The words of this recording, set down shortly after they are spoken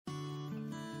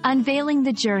Unveiling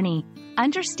the Journey,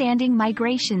 Understanding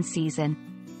Migration Season.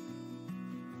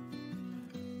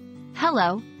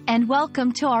 Hello, and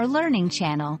welcome to our learning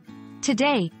channel.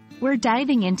 Today, we're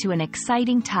diving into an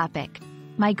exciting topic,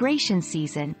 migration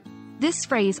season. This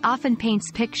phrase often paints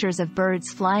pictures of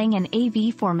birds flying in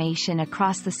AV formation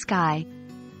across the sky,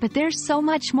 but there's so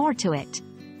much more to it.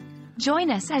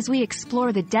 Join us as we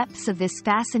explore the depths of this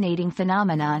fascinating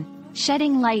phenomenon,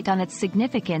 shedding light on its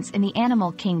significance in the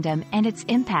animal kingdom and its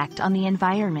impact on the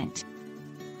environment.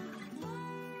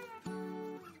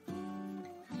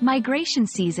 Migration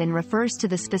season refers to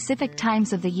the specific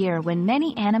times of the year when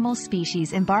many animal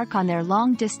species embark on their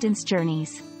long-distance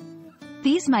journeys.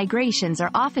 These migrations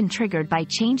are often triggered by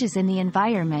changes in the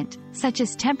environment, such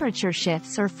as temperature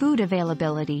shifts or food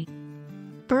availability.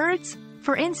 Birds,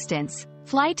 for instance,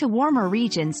 fly to warmer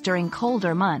regions during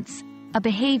colder months, a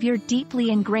behavior deeply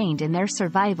ingrained in their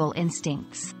survival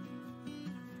instincts.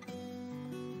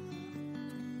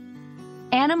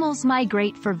 Animals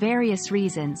migrate for various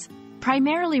reasons,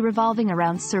 primarily revolving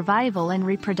around survival and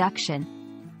reproduction.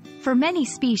 For many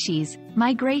species,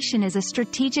 migration is a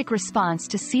strategic response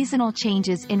to seasonal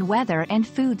changes in weather and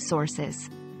food sources.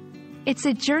 It's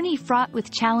a journey fraught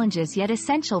with challenges yet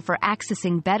essential for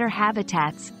accessing better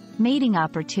habitats, mating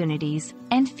opportunities,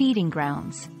 and feeding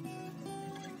grounds.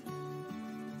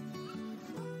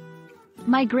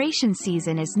 Migration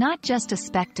season is not just a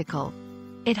spectacle.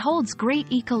 It holds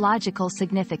great ecological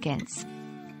significance.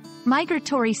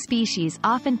 Migratory species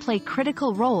often play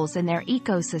critical roles in their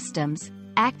ecosystems,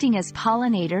 acting as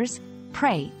pollinators,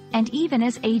 prey, and even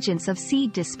as agents of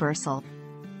seed dispersal.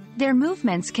 Their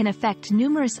movements can affect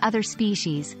numerous other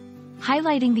species,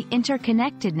 highlighting the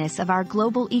interconnectedness of our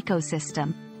global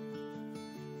ecosystem.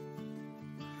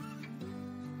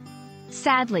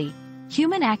 Sadly,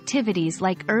 human activities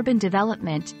like urban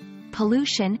development,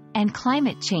 pollution, and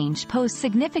climate change pose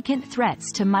significant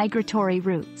threats to migratory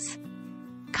routes.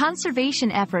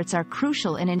 Conservation efforts are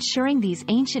crucial in ensuring these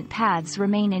ancient paths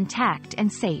remain intact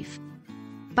and safe.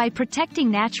 By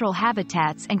protecting natural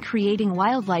habitats and creating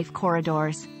wildlife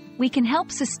corridors, we can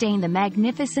help sustain the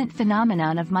magnificent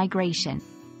phenomenon of migration.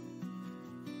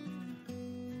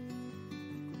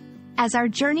 As our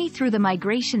journey through the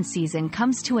migration season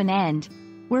comes to an end,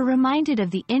 we're reminded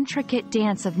of the intricate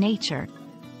dance of nature,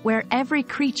 where every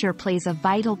creature plays a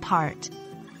vital part.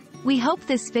 We hope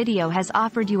this video has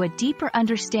offered you a deeper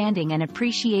understanding and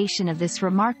appreciation of this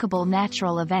remarkable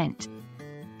natural event.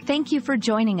 Thank you for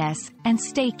joining us, and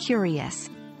stay curious.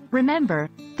 Remember,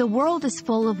 the world is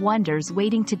full of wonders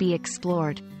waiting to be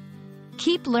explored.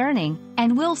 Keep learning,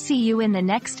 and we'll see you in the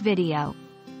next video.